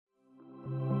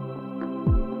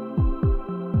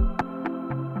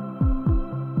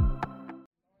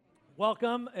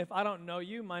Welcome. If I don't know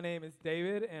you, my name is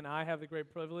David, and I have the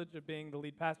great privilege of being the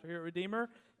lead pastor here at Redeemer.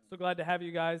 So glad to have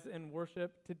you guys in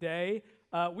worship today.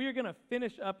 We are going to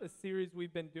finish up a series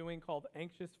we've been doing called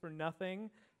Anxious for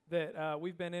Nothing that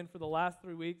we've been in for the last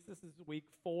 3 weeks. This is week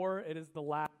 4. It is the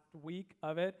last week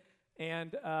of it,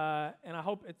 and I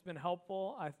hope it's been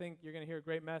helpful. I think you're going to hear a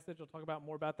great message. I'll talk about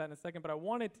more about that in a second, but I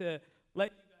wanted to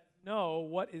let you guys know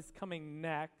what is coming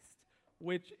next,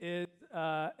 which is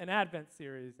an Advent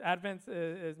series. Advent,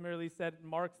 as Mary Lee said,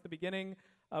 marks the beginning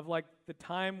of like the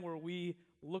time where we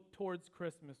look towards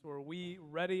Christmas, where we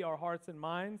ready our hearts and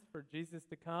minds for Jesus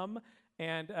to come,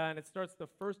 and it starts the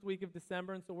first week of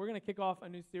December, and so we're going to kick off a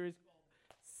new series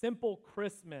called Simple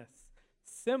Christmas.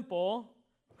 Simple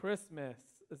Christmas.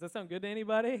 Does that sound good to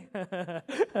anybody?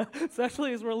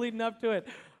 Especially as we're leading up to it.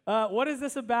 What is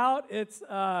this about? It's,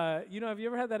 have you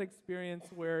ever had that experience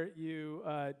where you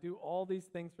do all these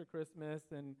things for Christmas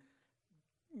and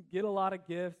get a lot of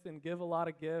gifts and give a lot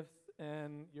of gifts,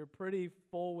 and you're pretty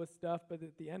full with stuff, but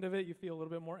at the end of it, you feel a little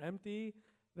bit more empty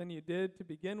than you did to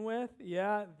begin with?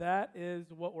 Yeah, that is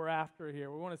what we're after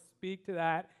here. We want to speak to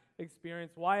that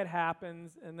experience, why it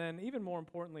happens, and then even more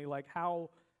importantly, like how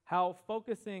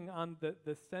focusing on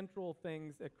the central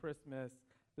things at Christmas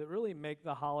that really make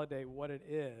the holiday what it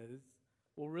is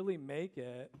will really make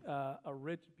it a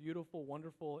rich, beautiful,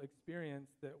 wonderful experience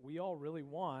that we all really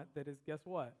want. That is, guess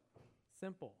what?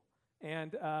 Simple.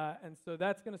 And so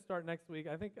that's going to start next week.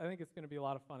 I think it's going to be a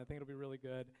lot of fun. I think it'll be really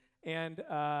good. And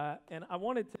I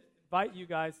wanted to invite you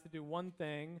guys to do one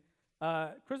thing.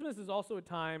 Christmas is also a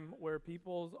time where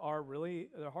people's are really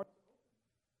their hearts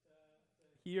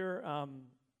to hear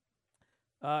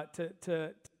to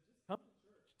come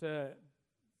to church,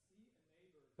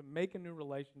 to make a new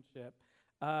relationship,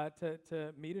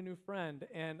 to meet a new friend.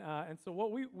 And so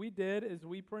what we did is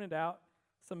we printed out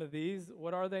some of these.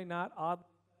 What are they? Not odd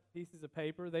pieces of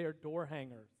paper. They are door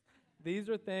hangers. These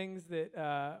are things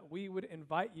that we would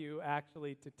invite you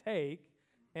actually to take.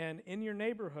 And in your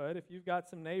neighborhood, if you've got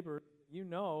some neighbors you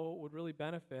know would really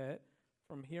benefit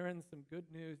from hearing some good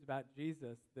news about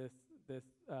Jesus this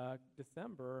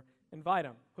December, invite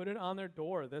them. Put it on their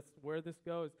door. That's where this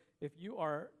goes. If you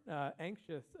are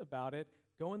anxious about it,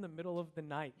 go in the middle of the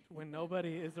night when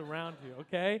nobody is around you,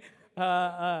 okay?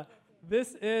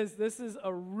 This is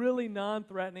a really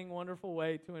non-threatening, wonderful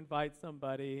way to invite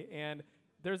somebody. And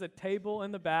there's a table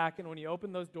in the back, and when you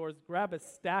open those doors, grab a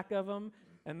stack of them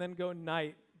and then go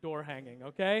night door hanging,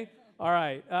 okay? All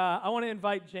right. I want to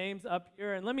invite James up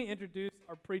here, and let me introduce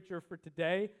our preacher for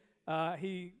today.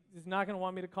 He is not going to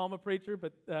want me to call him a preacher,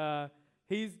 but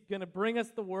he's going to bring us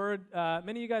the word.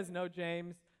 Many of you guys know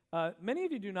James. Many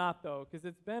of you do not, though, because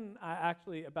it's been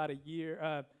actually about a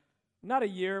year, not a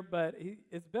year, but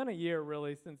it's been a year,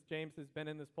 really, since James has been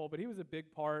in this pulpit. He was a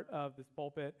big part of this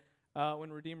pulpit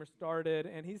when Redeemer started,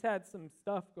 and he's had some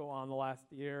stuff go on the last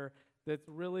year that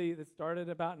started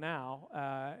about now,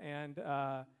 and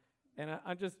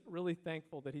I'm just really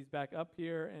thankful that he's back up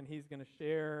here, and he's going to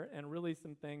share, and really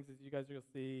some things, as you guys are going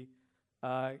to see,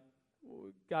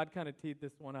 God kind of teed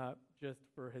this one up just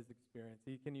for his experience.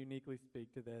 He can uniquely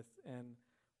speak to this, and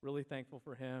really thankful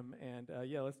for him. And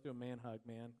let's do a man hug,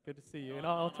 man. Good to see you. And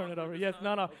I'll turn it over. Yes,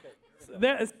 no.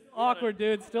 Okay. It's awkward,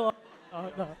 dude. Still.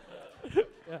 Oh, no.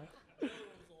 Yeah. It was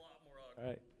a lot more awkward. All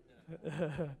right. Yeah.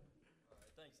 All right.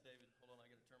 Thanks, David. Hold on, I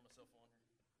got to turn myself on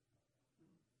here. Here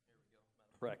we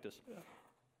go. Practice.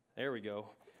 There we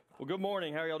go. Well, good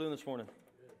morning. How are y'all doing this morning?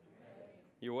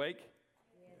 You awake?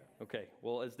 Okay.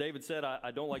 Well, as David said,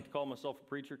 I don't like to call myself a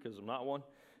preacher because I'm not one.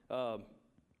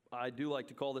 I do like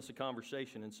to call this a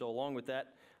conversation, and so along with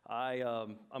that,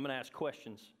 I'm going to ask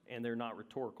questions, and they're not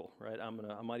rhetorical, right? I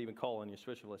might even call on you,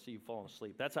 especially if I see you falling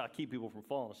asleep. That's how I keep people from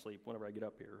falling asleep whenever I get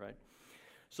up here, right?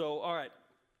 So, all right.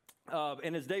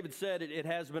 And as David said, it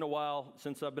has been a while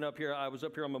since I've been up here. I was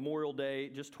up here on Memorial Day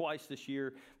just twice this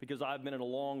year because I've been in a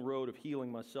long road of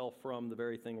healing myself from the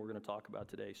very thing we're going to talk about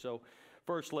today. So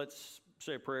first, let's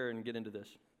say a prayer and get into this.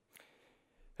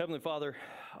 Heavenly Father,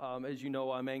 as you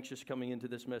know, I'm anxious coming into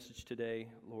this message today,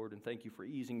 Lord, and thank you for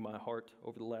easing my heart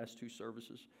over the last 2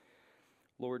 services.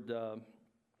 Lord,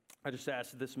 I just ask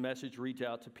that this message reach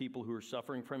out to people who are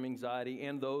suffering from anxiety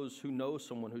and those who know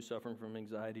someone who's suffering from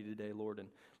anxiety today, Lord, and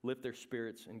lift their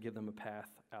spirits and give them a path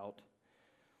out.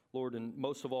 Lord, and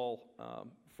most of all,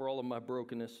 for all of my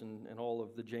brokenness and all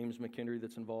of the James McHenry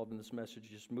that's involved in this message,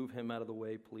 just move him out of the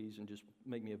way, please, and just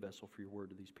make me a vessel for your word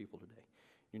to these people today.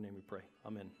 In your name we pray.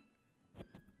 Amen.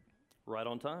 Right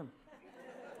on time.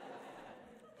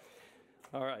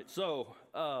 All right, so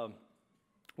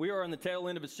we are on the tail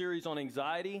end of a series on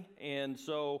anxiety, and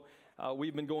so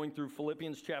We've been going through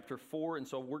Philippians chapter 4, and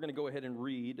so we're going to go ahead and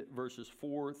read verses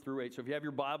 4 through 8. So if you have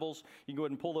your Bibles, you can go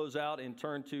ahead and pull those out and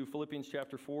turn to Philippians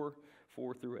chapter 4,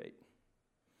 4 through 8.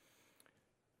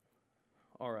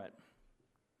 All right.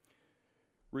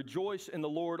 Rejoice in the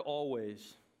Lord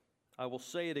always. I will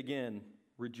say it again,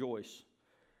 rejoice.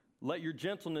 Let your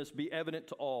gentleness be evident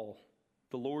to all.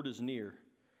 The Lord is near.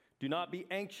 Do not be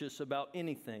anxious about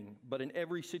anything, but in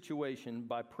every situation,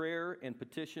 by prayer and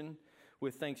petition,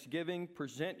 with thanksgiving,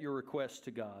 present your requests to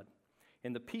God.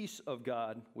 And the peace of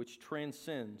God, which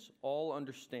transcends all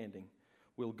understanding,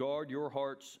 will guard your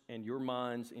hearts and your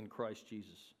minds in Christ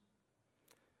Jesus.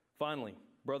 Finally,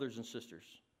 brothers and sisters,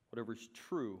 whatever is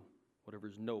true, whatever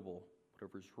is noble,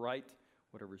 whatever is right,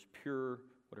 whatever is pure,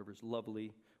 whatever is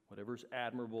lovely, whatever is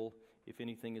admirable, if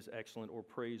anything is excellent or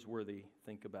praiseworthy,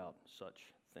 think about such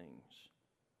things.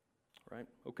 Right?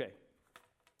 Okay.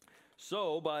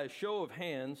 So, by a show of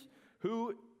hands,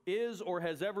 who is or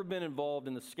has ever been involved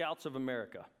in the Scouts of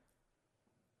America?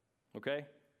 Okay?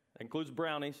 That includes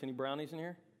brownies. Any brownies in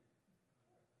here?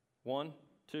 1,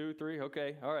 2, 3.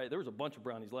 Okay. All right. There was a bunch of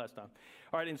brownies last time.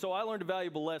 All right. And so I learned a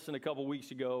valuable lesson a couple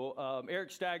weeks ago. Eric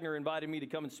Stagner invited me to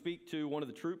come and speak to one of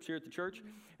the troops here at the church.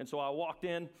 And so I walked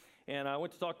in and I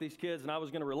went to talk to these kids and I was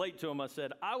going to relate to them. I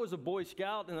said, I was a Boy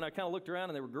Scout. And then I kind of looked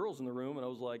around and there were girls in the room. And I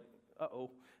was like,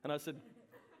 uh-oh. And I said,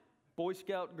 Boy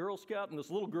Scout, Girl Scout? And this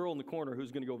little girl in the corner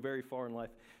who's going to go very far in life,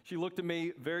 she looked at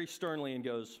me very sternly and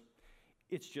goes,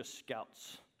 it's just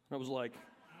Scouts. And I was like,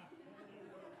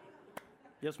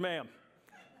 yes, ma'am.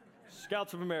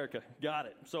 Scouts of America. Got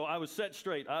it. So I was set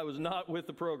straight. I was not with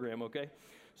the program, okay?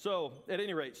 So, at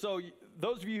any rate, so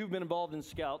those of you who've been involved in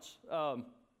Scouts,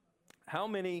 how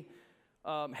many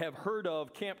have heard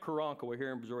of Camp Karankawa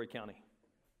here in Missouri County?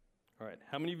 All right.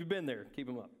 How many of you been there? Keep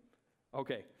them up.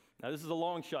 Okay. Now, this is a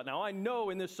long shot. Now, I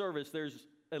know in this service there's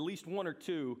at least one or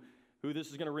two who this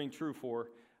is going to ring true for.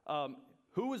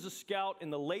 Who was a scout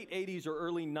in the late 80s or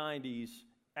early 90s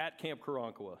at Camp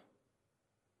Karankawa?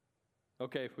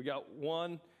 Okay, we got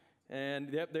one,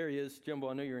 and yep, there he is.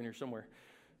 Jumbo, I knew you were in here somewhere.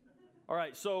 All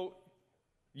right, so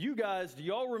you guys, do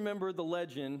y'all remember the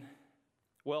legend?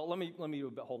 Well, let me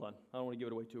hold on. I don't want to give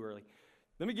it away too early.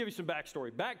 Let me give you some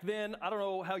backstory. Back then, I don't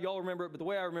know how y'all remember it, but the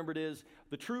way I remember it is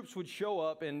the troops would show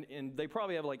up, and they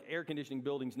probably have like air conditioning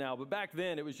buildings now, but back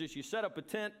then it was just you set up a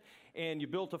tent and you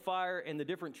built a fire, and the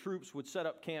different troops would set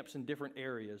up camps in different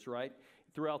areas, right,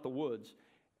 throughout the woods.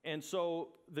 And so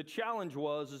the challenge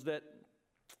is that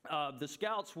the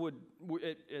scouts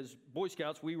as Boy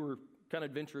Scouts, we were kind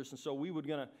of adventurous, and so we were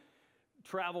going to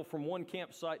travel from one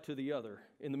campsite to the other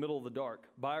in the middle of the dark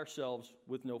by ourselves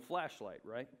with no flashlight,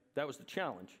 right? That was the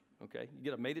challenge, okay?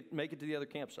 You got to make it to the other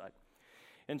campsite.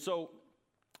 And so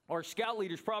our scout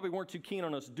leaders probably weren't too keen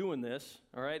on us doing this,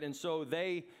 all right? And so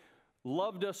they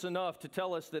loved us enough to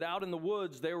tell us that out in the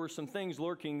woods there were some things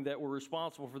lurking that were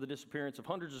responsible for the disappearance of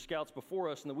hundreds of scouts before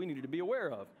us and that we needed to be aware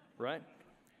of, right?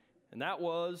 And that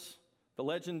was the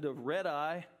legend of Red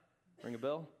Eye. Ring a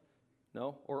bell?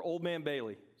 No? Or Old Man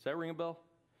Bailey. Does that ring a bell?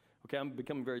 Okay, I'm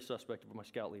becoming very suspect of my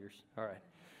scout leaders. All right.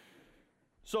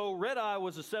 So Red Eye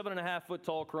was a 7.5-foot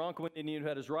tall Karankawa Indian who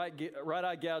had his right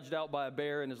eye gouged out by a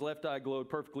bear and his left eye glowed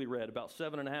perfectly red, about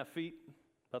 7.5 feet,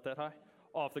 about that high,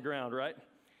 off the ground, right?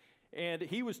 And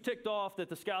he was ticked off that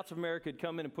the Scouts of America had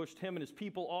come in and pushed him and his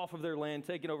people off of their land,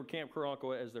 taking over Camp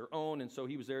Karankawa as their own, and so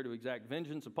he was there to exact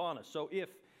vengeance upon us. So if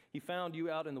he found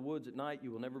you out in the woods at night, you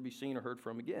will never be seen or heard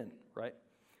from again, right?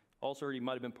 Also heard he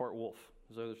might have been part wolf.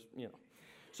 So there's,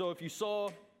 So if you saw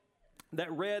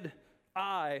that red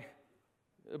eye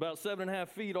about 7.5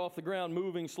 feet off the ground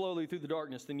moving slowly through the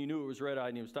darkness, then you knew it was Red Eye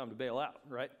and it was time to bail out,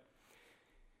 right?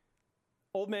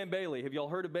 Old Man Bailey. Have y'all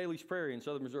heard of Bailey's Prairie in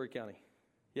southern Missouri County?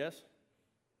 Yes?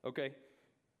 Okay.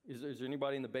 Is there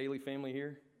anybody in the Bailey family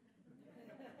here?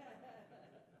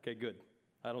 Okay, good.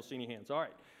 I don't see any hands. All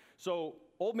right. So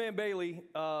Old Man Bailey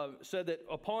said that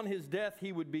upon his death,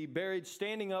 he would be buried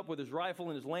standing up with his rifle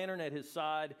and his lantern at his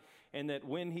side, and that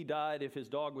when he died, if his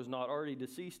dog was not already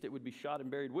deceased, it would be shot and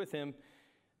buried with him.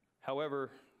 However,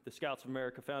 the Scouts of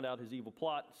America found out his evil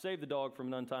plot, saved the dog from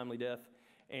an untimely death,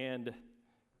 and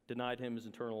denied him his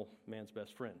eternal man's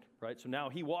best friend, right? So now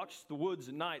he walks the woods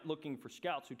at night looking for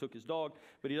scouts who took his dog,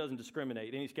 but he doesn't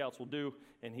discriminate. Any scouts will do,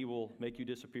 and he will make you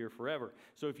disappear forever.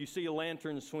 So if you see a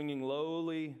lantern swinging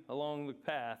lowly along the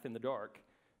path in the dark,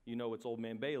 you know it's Old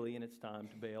Man Bailey, and it's time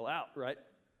to bail out, right?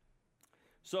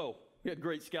 So we had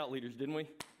great scout leaders, didn't we?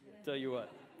 Yeah. Tell you what.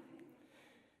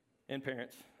 And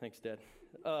parents. Thanks, Dad.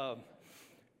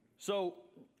 So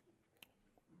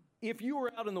if you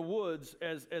were out in the woods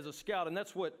as a scout, and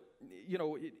that's what,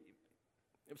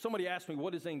 if somebody asked me,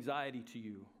 what is anxiety to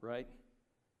you, right?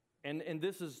 And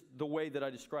this is the way that I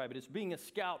describe it. It's being a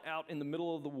scout out in the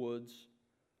middle of the woods,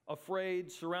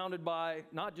 afraid, surrounded by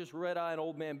not just Red Eye and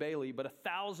Old Man Bailey, but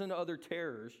 1,000 other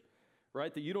terrors,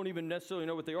 right, that you don't even necessarily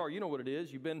know what they are. You know what it is.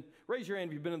 Raise your hand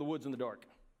if you've been in the woods in the dark.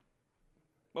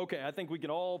 Okay, I think we can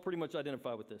all pretty much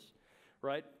identify with this,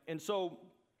 right? And so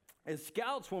as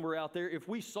scouts, when we're out there, if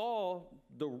we saw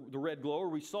the red glow or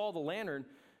we saw the lantern,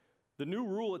 the new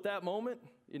rule at that moment,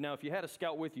 now if you had a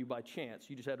scout with you by chance,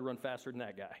 you just had to run faster than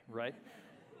that guy, right?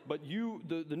 But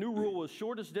the new rule was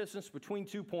shortest distance between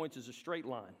 2 points is a straight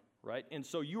line, right? And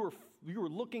so you were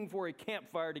looking for a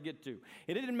campfire to get to.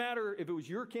 It didn't matter if it was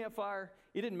your campfire.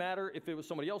 It didn't matter if it was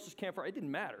somebody else's campfire. It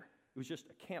didn't matter. It was just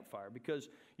a campfire because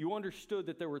you understood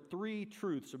that there were 3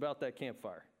 truths about that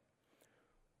campfire.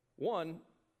 One,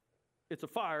 it's a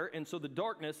fire, and so the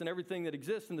darkness and everything that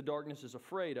exists in the darkness is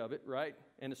afraid of it, right?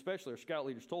 And especially our scout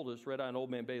leaders told us, Red Eye and Old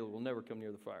Man Bailey will never come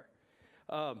near the fire.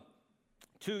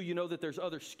 2, you know that there's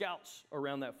other scouts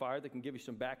around that fire that can give you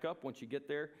some backup once you get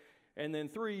there. And then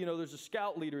 3, you know there's a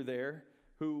scout leader there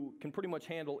who can pretty much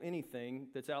handle anything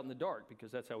that's out in the dark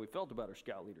because that's how we felt about our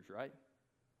scout leaders, right?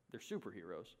 They're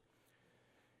superheroes.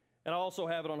 And I also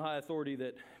have it on high authority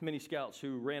that many scouts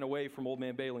who ran away from Old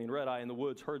Man Bailey and Red Eye in the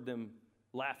woods heard them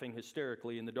laughing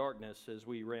hysterically in the darkness as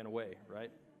we ran away, right?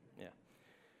 Yeah.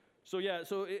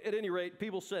 So at any rate,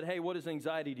 people said, hey, what is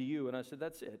anxiety to you? And I said,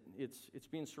 that's it. It's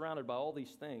being surrounded by all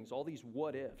these things, all these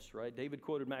what ifs, right? David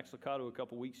quoted Max Lucado a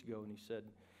couple weeks ago, and he said,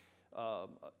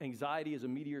 anxiety is a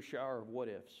meteor shower of what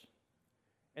ifs.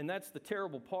 And that's the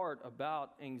terrible part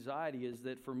about anxiety is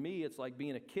that for me, it's like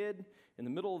being a kid in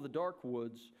the middle of the dark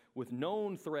woods with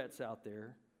known threats out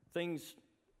there, things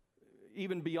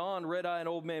even beyond Red Eye and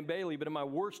Old Man Bailey, but in my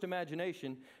worst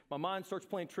imagination, my mind starts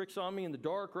playing tricks on me in the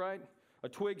dark, right? A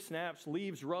twig snaps,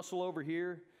 leaves rustle over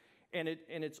here, and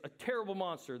it's a terrible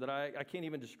monster that I can't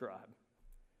even describe.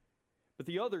 But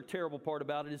the other terrible part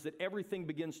about it is that everything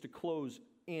begins to close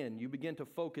in. You begin to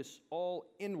focus all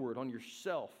inward on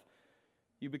yourself.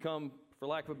 You become, for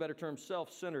lack of a better term,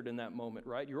 self-centered in that moment,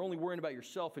 right? You're only worrying about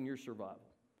yourself and your survival,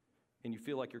 and you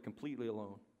feel like you're completely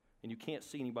alone. And you can't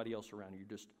see anybody else around you. You're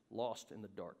just lost in the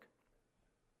dark.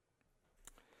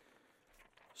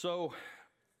 So,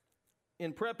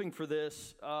 in prepping for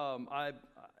this, I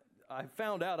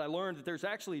learned that there's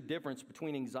actually a difference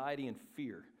between anxiety and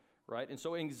fear, right? And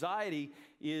so anxiety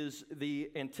is the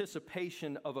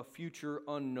anticipation of a future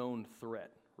unknown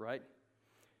threat, right?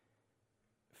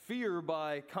 Fear,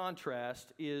 by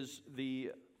contrast, is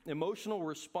the emotional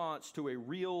response to a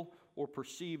real or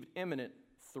perceived imminent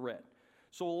threat.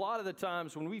 So a lot of the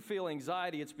times when we feel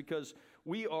anxiety, it's because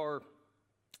we are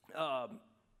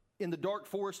in the dark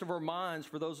forest of our minds.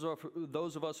 For those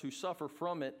of us who suffer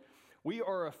from it, we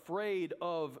are afraid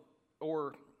of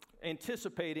or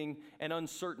anticipating an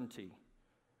uncertainty,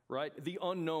 right? The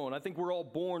unknown. I think we're all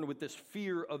born with this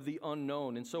fear of the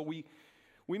unknown. And so we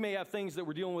may have things that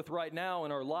we're dealing with right now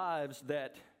in our lives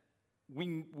that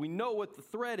we know what the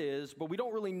threat is, but we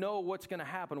don't really know what's going to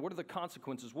happen. What are the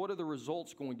consequences? What are the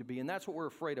results going to be? And that's what we're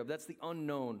afraid of. That's the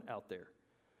unknown out there.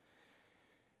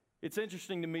 It's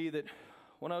interesting to me that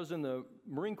when I was in the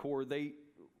Marine Corps,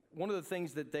 one of the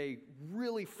things that they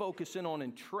really focus in on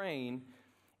and train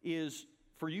is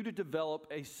for you to develop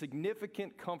a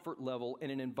significant comfort level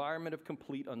in an environment of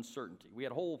complete uncertainty. We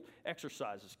had whole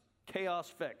exercises,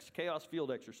 chaos FEX, chaos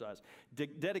field exercise,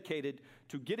 dedicated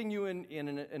to getting you in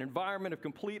an environment of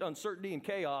complete uncertainty and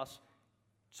chaos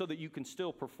so that you can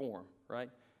still perform, right?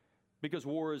 Because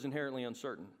war is inherently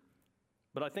uncertain.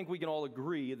 But I think we can all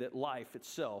agree that life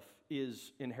itself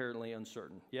is inherently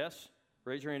uncertain. Yes?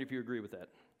 Raise your hand if you agree with that.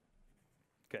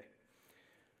 Okay.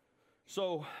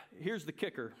 So here's the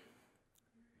kicker.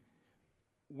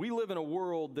 We live in a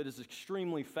world that is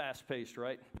extremely fast-paced,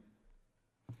 right?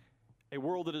 A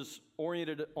world that is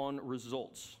oriented on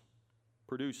results,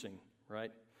 producing,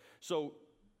 right? So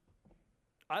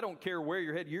I don't care where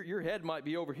your head might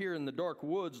be over here in the dark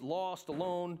woods, lost,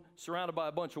 alone, surrounded by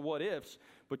a bunch of what ifs,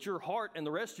 but your heart and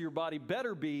the rest of your body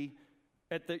better be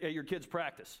at your kids'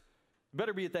 practice. It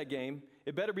better be at that game.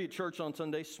 It better be at church on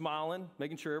Sunday, smiling,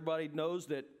 making sure everybody knows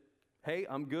that, hey,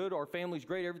 I'm good, our family's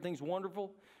great, everything's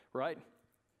wonderful, right?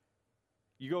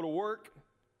 You go to work,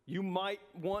 you might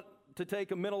want to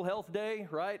take a mental health day,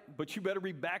 right? But you better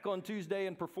be back on Tuesday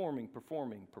and performing.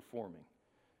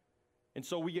 And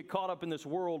so we get caught up in this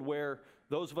world where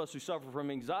those of us who suffer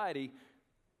from anxiety,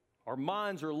 our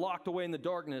minds are locked away in the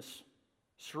darkness,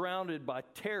 surrounded by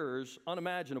terrors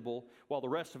unimaginable, while the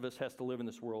rest of us has to live in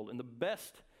this world. And the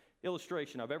best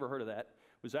illustration I've ever heard of that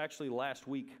was actually last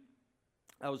week.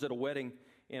 I was at a wedding,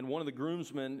 and one of the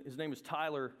groomsmen, his name is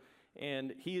Tyler,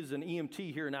 and he is an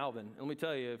EMT here in Alvin. And let me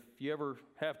tell you, if you ever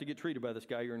have to get treated by this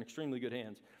guy, you're in extremely good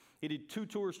hands. He did 2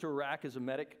 tours to Iraq as a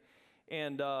medic,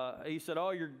 and he said,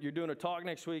 oh, you're doing a talk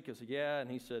next week? I said, yeah. And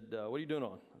he said, what are you doing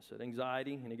on? I said,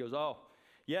 anxiety. And he goes, oh,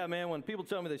 yeah, man, when people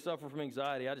tell me they suffer from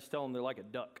anxiety, I just tell them they're like a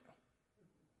duck.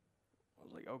 I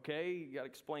was like, okay, you got to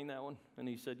explain that one. And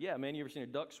he said, yeah, man, you ever seen a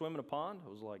duck swim in a pond? I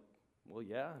was like, well,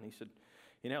 yeah. And he said,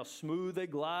 you know how smooth they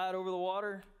glide over the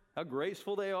water? How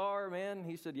graceful they are, man?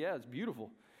 He said, yeah, it's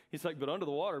beautiful. He's like, but under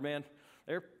the water, man,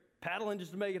 they're paddling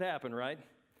just to make it happen, right?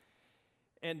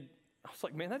 And I was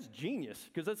like, man, that's genius,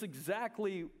 because that's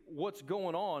exactly what's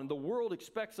going on. The world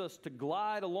expects us to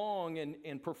glide along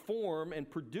and perform and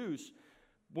produce,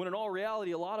 when in all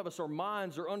reality, a lot of us, our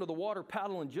minds are under the water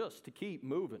paddling just to keep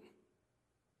moving,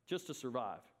 just to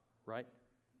survive, right?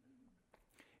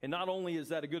 And not only is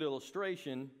that a good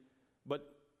illustration,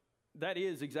 but that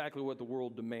is exactly what the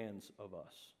world demands of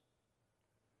us.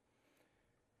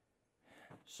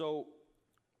 So,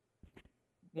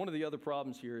 one of the other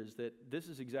problems here is that this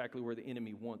is exactly where the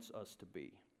enemy wants us to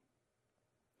be.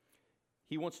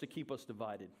 He wants to keep us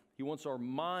divided. He wants our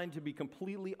mind to be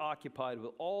completely occupied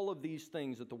with all of these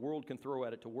things that the world can throw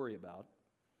at it to worry about,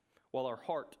 while our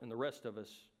heart and the rest of us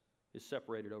is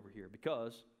separated over here.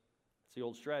 Because it's the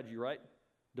old strategy, right?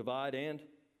 Divide and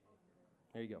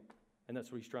there you go. And that's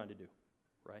what he's trying to do,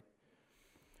 right?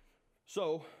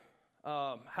 So,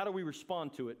 how do we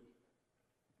respond to it?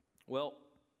 Well,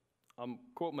 I'm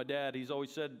quoting my dad. He's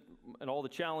always said, and all the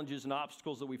challenges and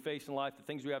obstacles that we face in life, the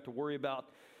things we have to worry about,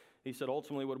 he said,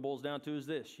 ultimately what it boils down to is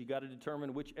this. You got to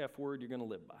determine which F word you're going to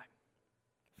live by.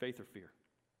 Faith or fear,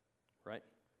 right?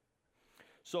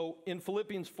 So in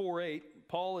Philippians 4:8,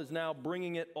 Paul is now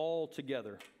bringing it all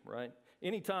together, right?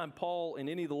 Anytime Paul in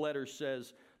any of the letters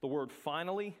says the word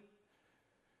finally,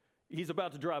 he's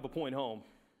about to drive a point home,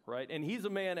 right? And he's a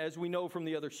man, as we know from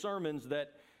the other sermons,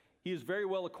 that he is very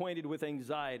well acquainted with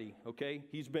anxiety, okay?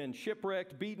 He's been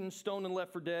shipwrecked, beaten, stoned, and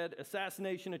left for dead,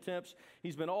 assassination attempts.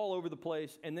 He's been all over the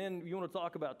place. And then you want to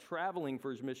talk about traveling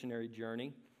for his missionary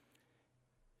journey.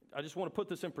 I just want to put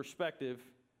this in perspective.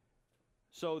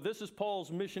 So this is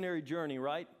Paul's missionary journey,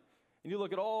 right? And you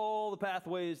look at all the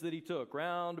pathways that he took,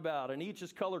 roundabout, and each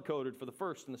is color-coded for the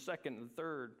first and the second and the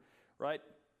third, right?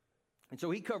 And so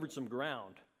he covered some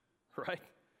ground, right?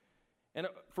 And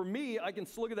for me, I can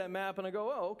look at that map and I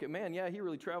go, oh, okay, man, yeah, he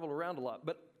really traveled around a lot.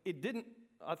 But it didn't,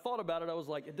 I thought about it, I was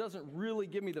like, it doesn't really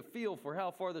give me the feel for how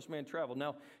far this man traveled.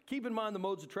 Now, keep in mind the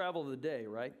modes of travel of the day,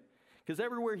 right? Because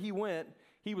everywhere he went,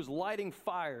 he was lighting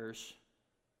fires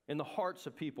in the hearts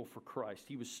of people for Christ.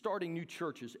 He was starting new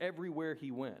churches everywhere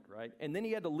he went, right? And then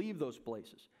he had to leave those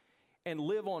places and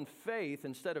live on faith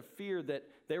instead of fear that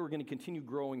they were going to continue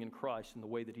growing in Christ in the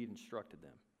way that he'd instructed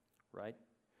them, right?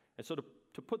 And so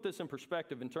to put this in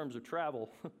perspective in terms of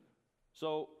travel,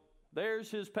 so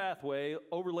there's his pathway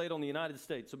overlaid on the United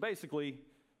States. So basically,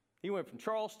 he went from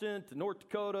Charleston to North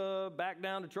Dakota, back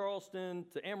down to Charleston,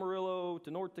 to Amarillo,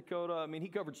 to North Dakota. I mean, he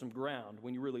covered some ground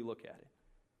when you really look at it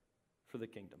for the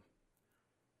kingdom.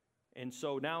 And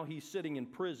so now he's sitting in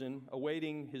prison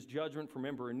awaiting his judgment from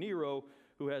Emperor Nero,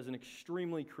 who has an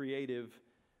extremely creative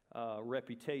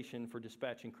reputation for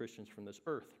dispatching Christians from this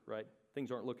earth, right?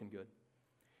 Things aren't looking good.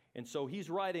 And so he's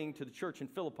writing to the church in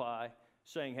Philippi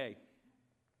saying, hey,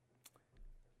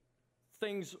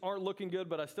 things aren't looking good,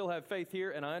 but I still have faith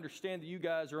here, and I understand that you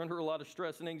guys are under a lot of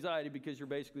stress and anxiety because you're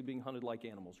basically being hunted like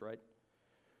animals, right?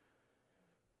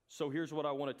 So here's what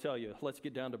I want to tell you. Let's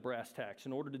get down to brass tacks.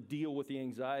 In order to deal with the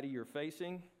anxiety you're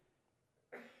facing,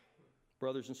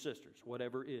 brothers and sisters,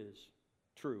 whatever is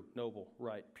true, noble,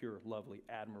 right, pure, lovely,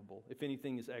 admirable, if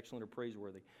anything is excellent or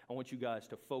praiseworthy, I want you guys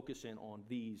to focus in on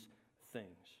these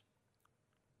things.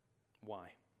 Why?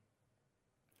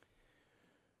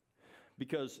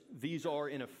 Because these are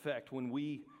in effect when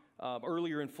we,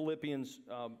 earlier in Philippians,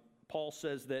 Paul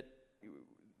says that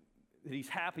he's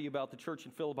happy about the church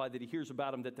in Philippi, that he hears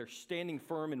about them, that they're standing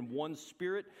firm in one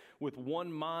spirit, with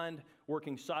one mind,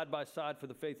 working side by side for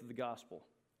the faith of the gospel.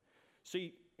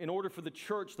 See, in order for the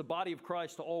church, the body of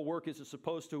Christ, to all work as it's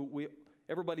supposed to,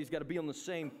 everybody's got to be on the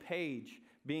same page,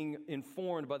 being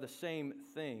informed by the same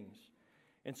things.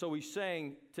 And so he's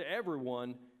saying to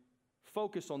everyone,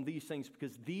 focus on these things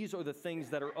because these are the things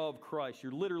that are of Christ.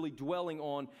 You're literally dwelling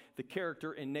on the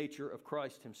character and nature of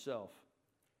Christ himself.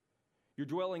 You're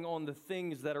dwelling on the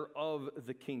things that are of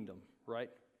the kingdom,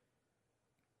 right?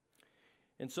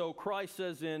 And so Christ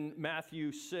says in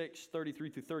Matthew 6, 33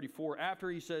 through 34,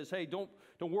 after he says, hey, don't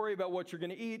worry about what you're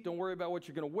going to eat, don't worry about what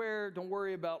you're going to wear, don't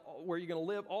worry about where you're going to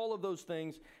live, all of those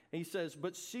things. And he says,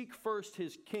 but seek first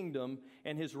his kingdom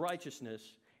and his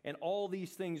righteousness, and all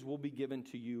these things will be given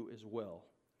to you as well.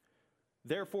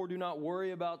 Therefore, do not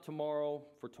worry about tomorrow,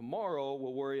 for tomorrow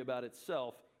will worry about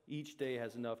itself. Each day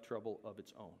has enough trouble of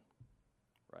its own.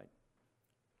 Right?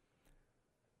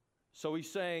 So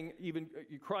he's saying, even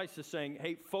Christ is saying,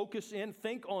 hey, focus in,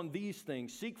 think on these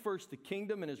things. Seek first the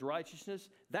kingdom and his righteousness.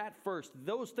 That first,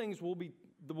 those things will be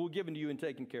given to you and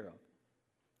taken care of.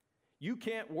 You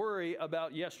can't worry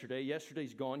about yesterday.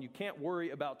 Yesterday's gone. You can't worry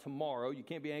about tomorrow. You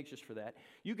can't be anxious for that.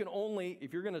 You can only,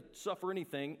 if you're going to suffer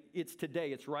anything, it's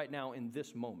today. It's right now in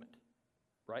this moment.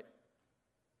 Right?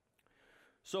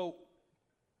 So,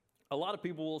 a lot of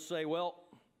people will say, well,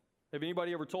 have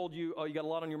anybody ever told you, oh, you got a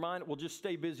lot on your mind? Well, just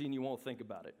stay busy and you won't think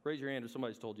about it. Raise your hand if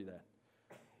somebody's told you that.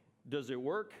 Does it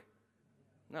work?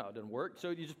 No, it doesn't work. So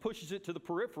it just pushes it to the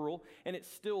peripheral and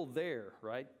it's still there,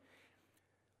 right?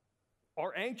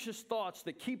 Our anxious thoughts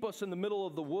that keep us in the middle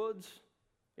of the woods,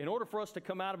 in order for us to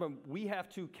come out of them, we have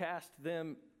to cast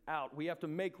them out. We have to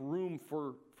make room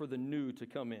for the new to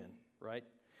come in, right?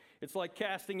 It's like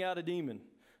casting out a demon.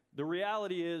 The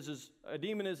reality is a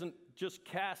demon isn't just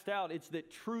cast out. It's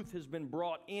that truth has been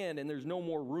brought in and there's no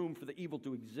more room for the evil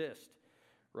to exist,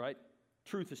 right?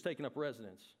 Truth has taken up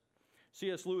residence.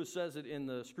 C.S. Lewis says it in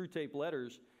the Screwtape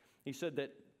Letters. He said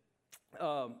that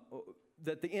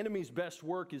the enemy's best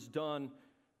work is done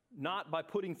not by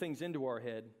putting things into our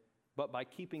head, but by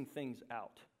keeping things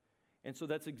out. And so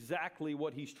that's exactly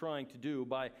what he's trying to do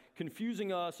by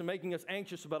confusing us and making us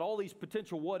anxious about all these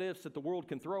potential what-ifs that the world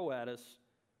can throw at us.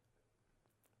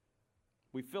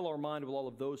 We fill our mind with all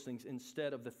of those things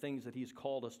instead of the things that he's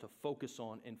called us to focus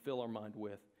on and fill our mind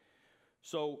with.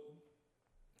 So,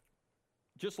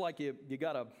 just like you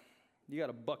got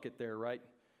a bucket there, right?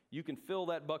 You can fill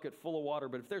that bucket full of water,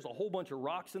 but if there's a whole bunch of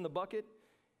rocks in the bucket,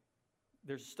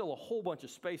 there's still a whole bunch of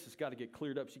space that's got to get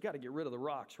cleared up. So you got to get rid of the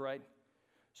rocks, right?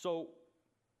 So,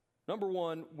 number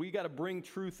one, we got to bring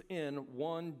truth in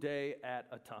one day at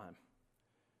a time.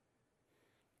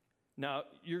 Now,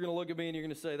 you're going to look at me and you're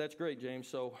going to say, that's great, James,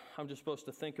 so I'm just supposed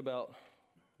to think about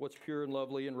what's pure and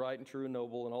lovely and right and true and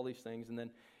noble and all these things, and then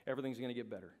everything's going to get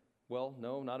better. Well,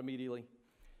 no, not immediately.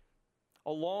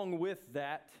 Along with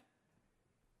that,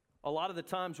 a lot of the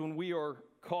times when we are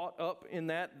caught up in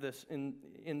this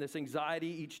anxiety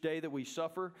each day that we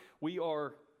suffer, we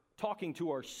are talking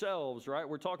to ourselves, right?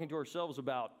 We're talking to ourselves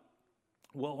about,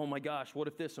 well, oh my gosh, what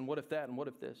if this and what if that and what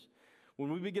if this?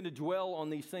 When we begin to dwell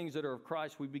on these things that are of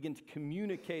Christ, we begin to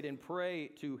communicate and pray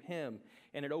to him,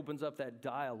 and it opens up that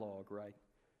dialogue, right?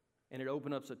 And it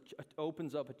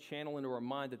opens up a channel into our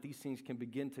mind that these things can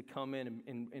begin to come in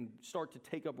and start to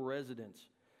take up residence.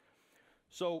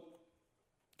 So,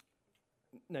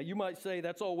 now you might say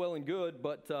that's all well and good,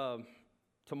 but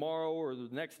tomorrow or the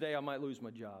next day I might lose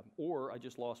my job, or I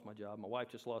just lost my job. My wife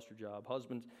just lost her job.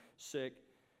 Husband's sick.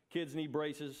 Kids need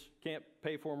braces, can't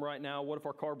pay for them right now. What if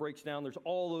our car breaks down? There's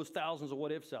all those thousands of what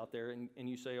ifs out there, and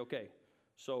you say, okay,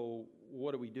 so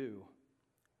what do we do?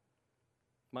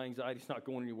 My anxiety's not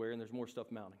going anywhere, and there's more stuff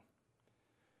mounting.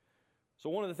 So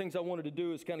one of the things I wanted to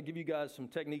do is kind of give you guys some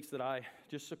techniques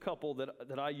just a couple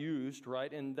that I used,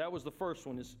 right? And that was the first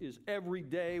one, is every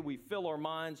day we fill our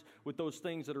minds with those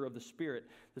things that are of the Spirit.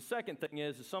 The second thing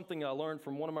is something I learned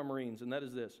from one of my Marines, and that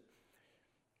is this.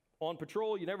 On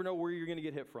patrol, you never know where you're going to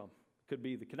get hit from. Could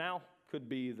be the canal, could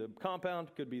be the compound,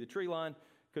 could be the tree line,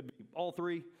 could be all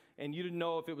three, and you didn't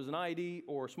know if it was an IED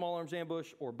or a small arms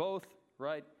ambush or both,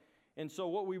 right? And so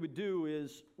what we would do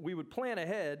is we would plan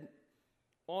ahead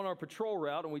on our patrol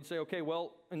route, and we'd say, okay,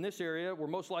 well, in this area, we're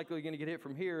most likely going to get hit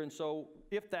from here, and so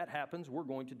if that happens, we're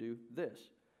going to do this.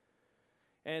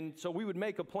 And so we would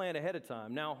make a plan ahead of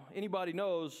time. Now, anybody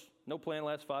knows no plan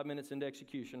lasts 5 minutes into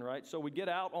execution, right? So we'd get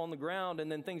out on the ground,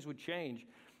 and then things would change.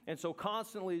 And so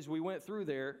constantly as we went through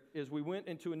there, as we went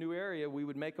into a new area, we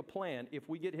would make a plan. If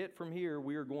we get hit from here,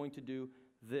 we are going to do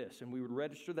this. And we would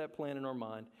register that plan in our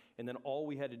mind, and then all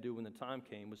we had to do when the time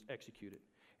came was execute it.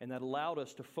 And that allowed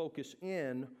us to focus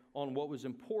in on what was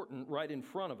important right in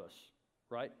front of us,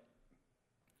 right?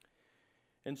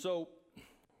 And so,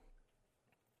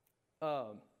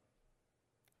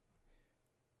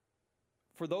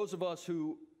 for those of us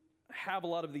who have a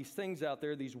lot of these things out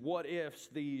there, these what-ifs,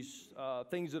 these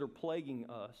things that are plaguing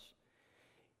us,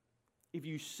 if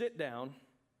you sit down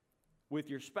with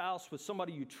your spouse, with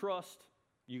somebody you trust,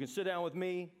 you can sit down with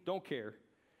me, don't care.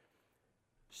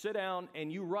 Sit down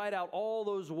and you write out all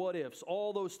those what-ifs,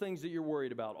 all those things that you're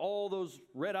worried about, all those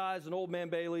red eyes and old man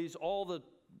Baileys, all the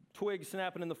twigs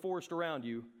snapping in the forest around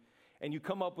you, and you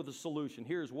come up with a solution.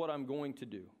 Here's what I'm going to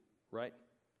do, right?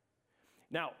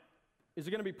 Now, is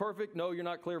it going to be perfect? No, you're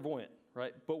not clairvoyant,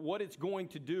 right? But what it's going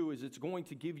to do is it's going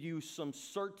to give you some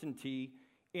certainty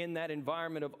in that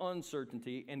environment of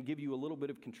uncertainty and give you a little bit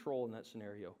of control in that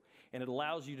scenario. And it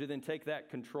allows you to then take that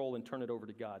control and turn it over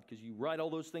to God, because you write all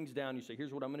those things down. You say,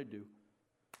 here's what I'm going to do.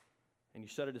 And you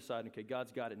set it aside. Okay,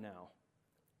 God's got it now.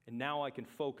 And now I can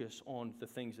focus on the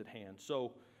things at hand.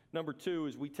 So number 2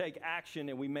 is we take action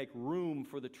and we make room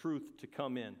for the truth to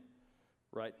come in,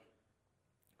 right?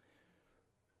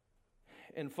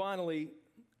 And finally,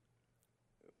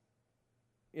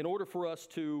 in order for us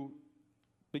to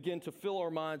begin to fill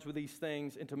our minds with these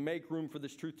things and to make room for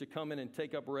this truth to come in and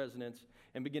take up residence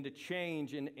and begin to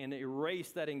change and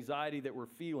erase that anxiety that we're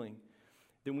feeling,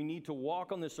 then we need to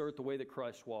walk on this earth the way that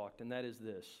Christ walked, and that is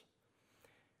this: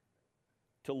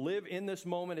 to live in this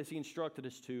moment as he instructed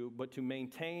us to, but to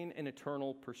maintain an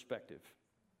eternal perspective.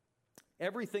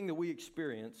 Everything that we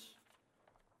experience,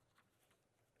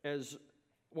 as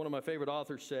one of my favorite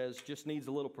authors says, just needs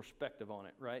a little perspective on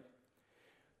it, right?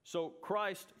 So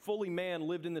Christ, fully man,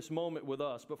 lived in this moment with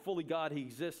us, but fully God, he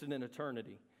existed in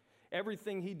eternity.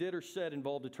 Everything he did or said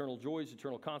involved eternal joys,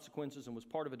 eternal consequences, and was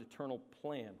part of an eternal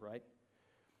plan, right?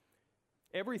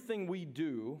 Everything we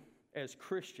do as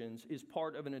Christians is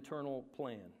part of an eternal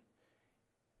plan.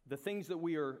 The things that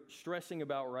we are stressing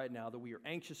about right now, that we are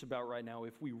anxious about right now,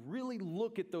 if we really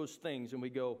look at those things and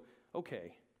we go,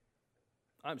 okay,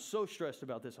 I'm so stressed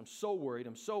about this, I'm so worried,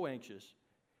 I'm so anxious,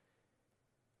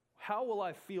 how will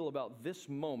I feel about this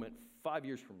moment 5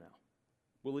 years from now?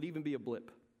 Will it even be a blip?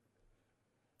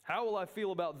 How will I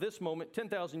feel about this moment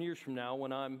 10,000 years from now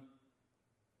when I'm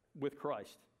with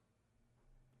Christ?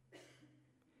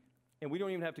 And we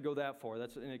don't even have to go that far.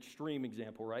 That's an extreme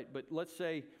example, right? But let's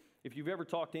say if you've ever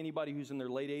talked to anybody who's in their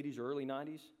late 80s or early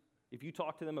 90s, if you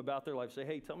talk to them about their life, say,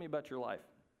 hey, tell me about your life.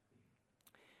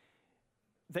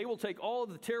 They will take all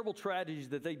of the terrible tragedies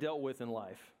that they dealt with in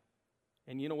life,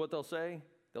 and you know what they'll say?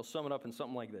 They'll sum it up in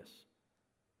something like this: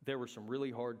 there were some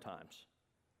really hard times.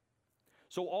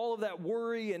 So all of that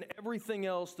worry and everything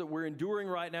else that we're enduring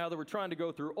right now, that we're trying to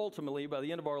go through, ultimately, by the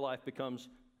end of our life, becomes,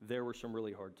 there were some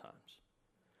really hard times.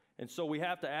 And so we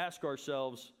have to ask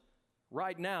ourselves,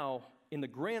 right now, in the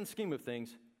grand scheme of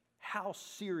things, how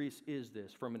serious is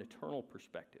this from an eternal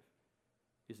perspective?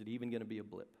 Is it even going to be a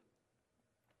blip?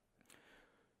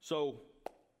 So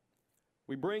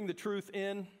we bring the truth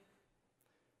in,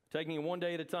 taking it one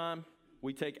day at a time.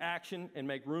 We take action and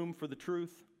make room for the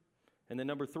truth. And then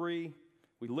number 3,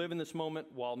 we live in this moment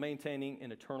while maintaining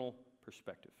an eternal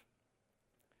perspective.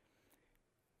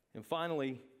 And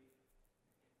finally,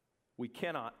 we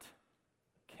cannot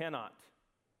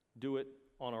do it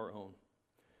on our own.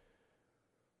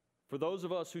 For those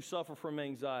of us who suffer from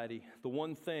anxiety, the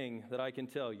one thing that I can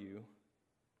tell you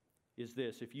is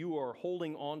this: if you are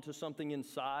holding on to something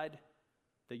inside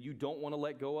that you don't want to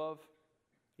let go of,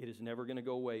 it is never going to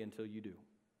go away until you do.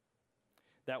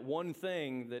 That one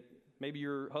thing that maybe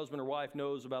your husband or wife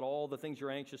knows about all the things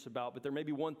you're anxious about, but there may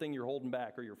be one thing you're holding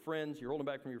back, or your friends, you're holding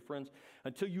back from your friends.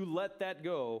 Until you let that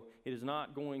go, it is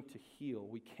not going to heal.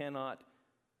 We cannot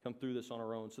come through this on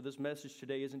our own. So this message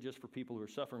today isn't just for people who are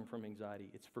suffering from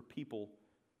anxiety. It's for people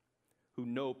who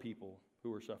know people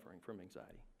who are suffering from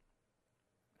anxiety.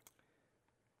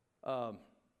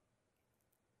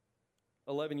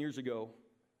 11 years ago,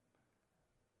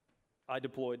 I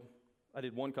deployed. I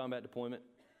did one combat deployment.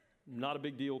 Not a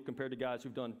big deal compared to guys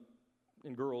who've done,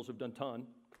 and girls who've done ton,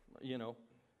 you know.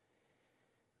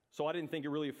 So I didn't think it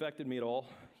really affected me at all,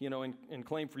 you know, and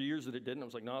claimed for years that it didn't. I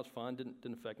was like, no, it's fine,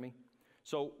 didn't affect me.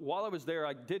 So while I was there,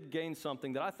 I did gain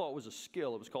something that I thought was a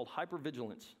skill. It was called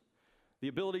hypervigilance. The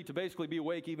ability to basically be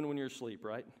awake even when you're asleep,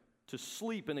 right? To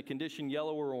sleep in a condition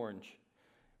yellow or orange,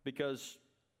 because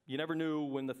you never knew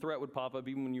when the threat would pop up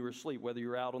even when you were asleep, whether you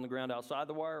were out on the ground outside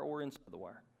the wire or inside the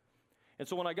wire. And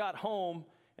so when I got home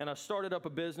and I started up a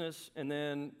business and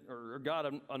then, or got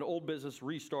an old business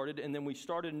restarted, and then we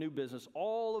started a new business,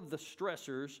 all of the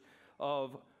stressors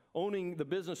of owning the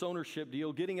business ownership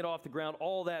deal, getting it off the ground,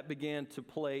 all that began to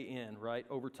play in, right,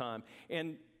 over time.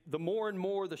 And the more and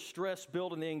more the stress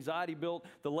built and the anxiety built,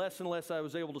 the less and less I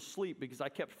was able to sleep, because I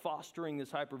kept fostering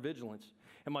this hypervigilance.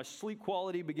 And my sleep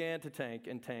quality began to tank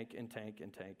and tank and tank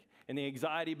and tank. And the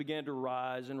anxiety began to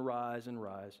rise and rise and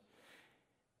rise.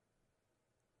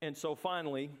 And so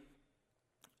finally,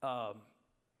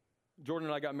 Jordan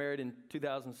and I got married in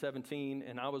 2017,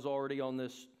 and I was already on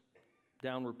this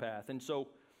downward path. And so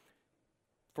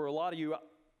for a lot of you,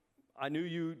 I knew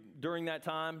you during that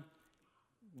time.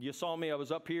 You saw me. I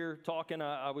was up here talking.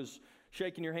 I was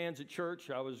shaking your hands at church.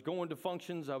 I was going to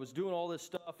functions. I was doing all this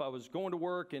stuff. I was going to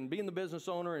work and being the business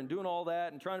owner and doing all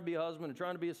that and trying to be a husband and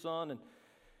trying to be a son.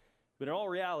 But in all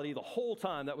reality, the whole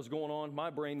time that was going on, my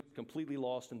brain was completely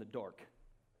lost in the dark.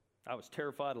 I was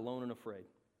terrified, alone, and afraid.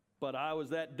 But I was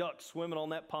that duck swimming on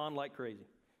that pond like crazy.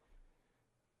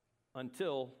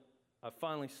 Until I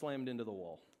finally slammed into the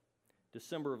wall.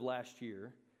 December of last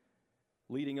year,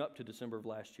 leading up to December of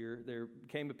last year, there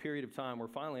came a period of time where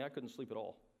finally I couldn't sleep at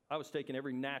all. I was taking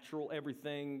every natural,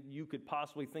 everything you could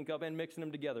possibly think of and mixing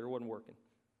them together. It wasn't working.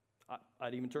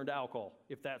 I'd even turned to alcohol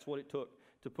if that's what it took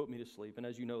to put me to sleep. And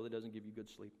as you know, that doesn't give you good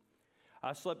sleep.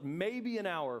 I slept maybe an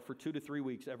hour for 2 to 3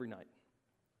 weeks every night.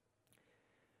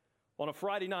 On a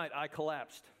Friday night, I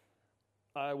collapsed.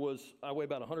 I weigh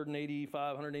about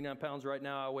 185, 189 pounds right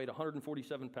now. I weighed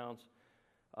 147 pounds.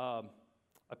 I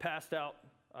passed out.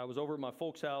 I was over at my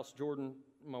folks' house. Jordan,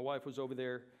 my wife, was over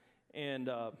there. And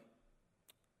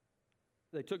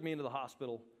they took me into the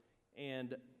hospital.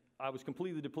 And I was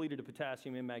completely depleted of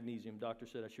potassium and magnesium. Doctor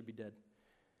said I should be dead.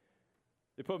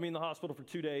 They put me in the hospital for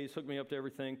 2 days, hooked me up to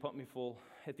everything, pumped me full.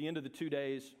 At the end of the 2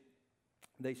 days,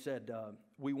 they said,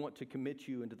 we want to commit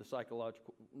you into the psych ward,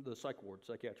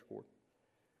 psychiatric ward.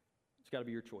 It's got to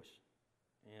be your choice.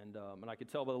 And I could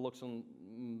tell by the looks on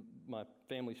my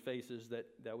family's faces that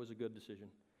that was a good decision.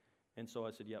 And so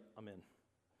I said, yep, I'm in.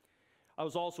 I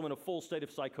was also in a full state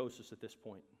of psychosis at this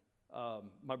point.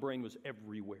 My brain was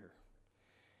everywhere.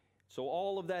 So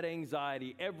all of that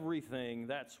anxiety, everything,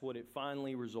 that's what it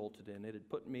finally resulted in. It had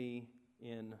put me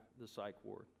in the psych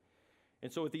ward.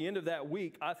 And so at the end of that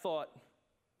week, I thought,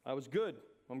 I was good.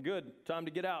 I'm good. Time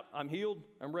to get out. I'm healed.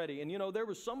 I'm ready. And you know, there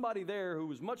was somebody there who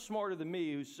was much smarter than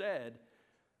me who said,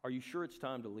 are you sure it's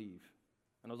time to leave?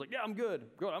 And I was like, yeah, I'm good.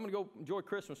 Good. I'm going to go enjoy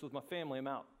Christmas with my family. I'm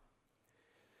out.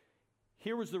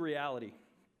 Here was the reality.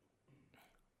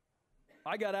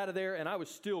 I got out of there and I was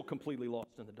still completely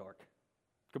lost in the dark.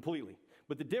 Completely.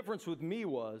 But the difference with me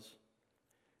was,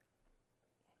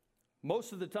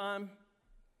 most of the time,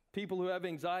 people who have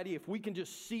anxiety, if we can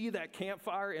just see that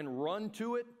campfire and run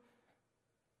to it,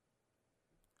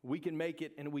 we can make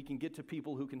it and we can get to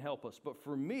people who can help us. But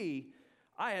for me,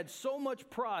 I had so much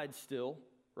pride still,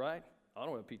 right? I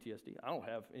don't have PTSD. I don't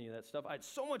have any of that stuff. I had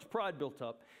so much pride built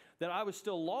up that I was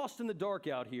still lost in the dark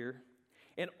out here,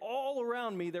 and all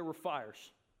around me there were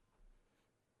fires.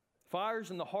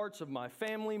 Fires in the hearts of my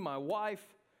family, my wife,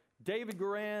 David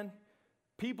Goran,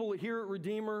 people here at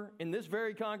Redeemer, in this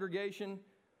very congregation,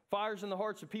 fires in the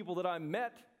hearts of people that I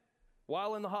met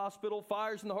while in the hospital,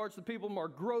 fires in the hearts of the people in our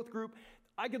growth group.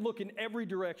 I could look in every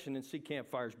direction and see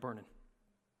campfires burning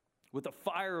with the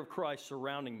fire of Christ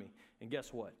surrounding me. And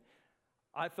guess what?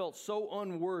 I felt so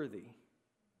unworthy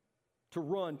to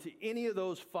run to any of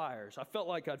those fires. I felt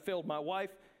like I'd failed my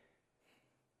wife,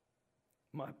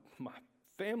 my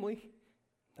family.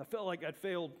 I felt like I'd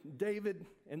failed David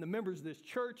and the members of this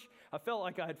church. I felt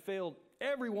like I had failed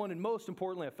everyone, and most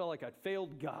importantly, I felt like I'd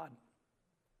failed God.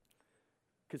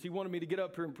 Because he wanted me to get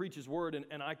up here and preach his word,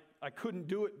 and I couldn't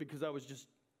do it because I was just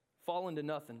falling to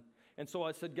nothing. And so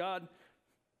I said, God,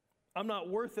 I'm not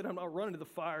worth it. I'm not running to the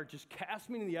fire. Just cast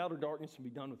me into the outer darkness and be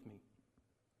done with me.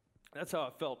 That's how I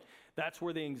felt. That's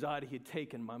where the anxiety had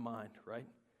taken my mind, right?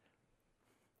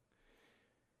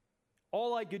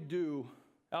 All I could do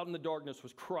out in the darkness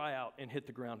was cry out and hit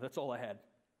the ground. That's all I had.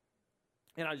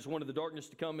 And I just wanted the darkness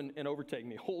to come and overtake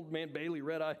me. Old man Bailey,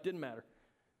 red eye, didn't matter.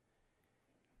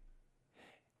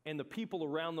 And the people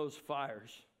around those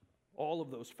fires, all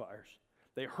of those fires,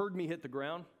 they heard me hit the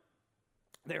ground.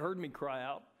 They heard me cry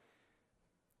out.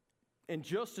 And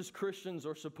just as Christians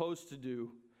are supposed to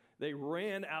do, they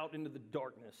ran out into the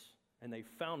darkness and they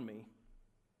found me.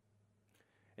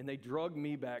 And they drugged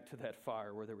me back to that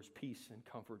fire where there was peace and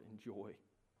comfort and joy.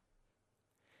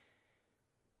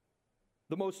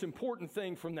 The most important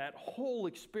thing from that whole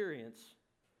experience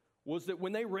was that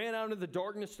when they ran out into the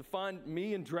darkness to find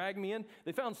me and drag me in,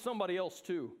 they found somebody else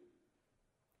too.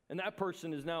 And that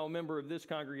person is now a member of this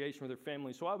congregation with their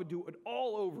family. So I would do it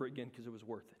all over again because it was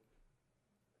worth it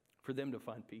for them to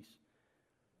find peace.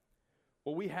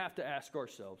 What we have to ask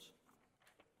ourselves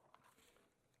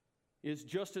is,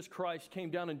 just as Christ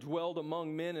came down and dwelled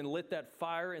among men and lit that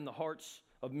fire in the hearts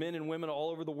of men and women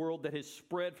all over the world that has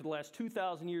spread for the last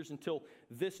 2,000 years until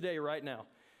this day right now.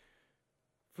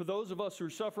 For those of us who are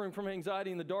suffering from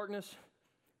anxiety in the darkness,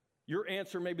 your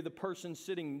answer may be the person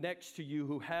sitting next to you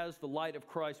who has the light of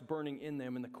Christ burning in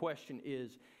them. And the question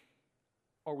is,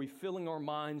 are we filling our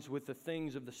minds with the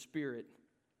things of the Spirit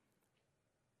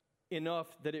enough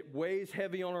that it weighs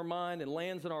heavy on our mind and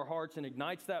lands in our hearts and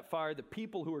ignites that fire that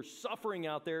people who are suffering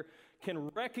out there can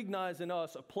recognize in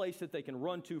us a place that they can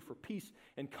run to for peace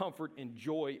and comfort and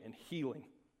joy and healing?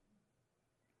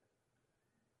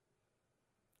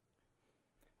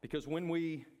 Because when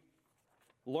we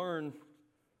learn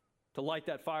to light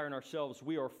that fire in ourselves,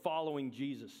 we are following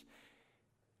Jesus.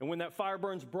 And when that fire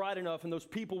burns bright enough and those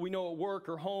people we know at work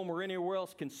or home or anywhere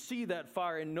else can see that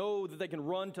fire and know that they can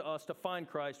run to us to find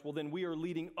Christ, well, then we are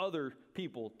leading other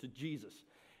people to Jesus.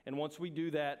 And once we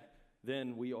do that,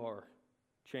 then we are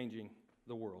changing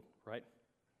the world, right?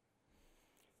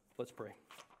 Let's pray.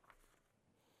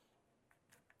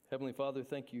 Heavenly Father,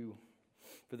 thank you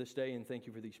for this day and thank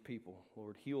you for these people.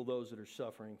 Lord, heal those that are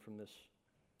suffering from this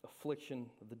affliction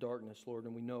of the darkness, Lord,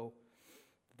 and we know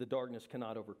the darkness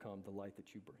cannot overcome the light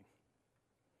that you bring.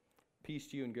 Peace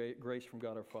to you and grace from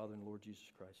God our Father and Lord Jesus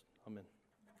Christ. Amen.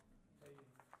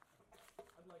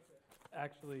 I'd like to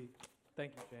actually,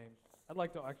 thank you, James. I'd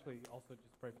like to actually also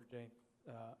just pray for James,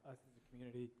 us as a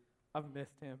community. I've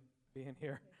missed him being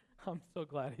here. I'm so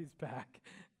glad he's back.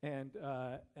 And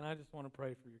I just want to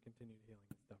pray for your continued healing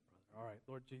and stuff, brother. All right,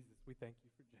 Lord Jesus, we thank you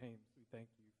for James. We thank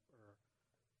you for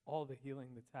all the healing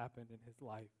that's happened in his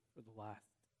life for the last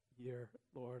year.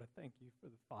 Lord, I thank you for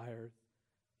the fires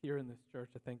here in this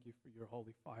church. I thank you for your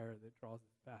holy fire that draws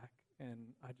us back.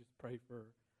 And I just pray for,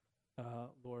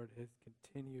 Lord, his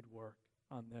continued work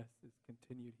on this, his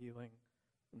continued healing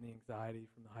from the anxiety,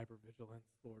 from the hypervigilance.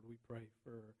 Lord, we pray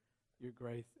for your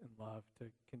grace and love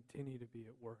to continue to be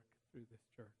at work through this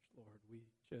church. Lord, we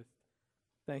just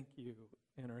thank you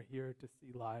and are here to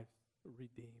see lives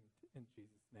redeemed in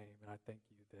Jesus' name. And I thank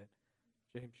you that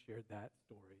James shared that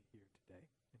story here today.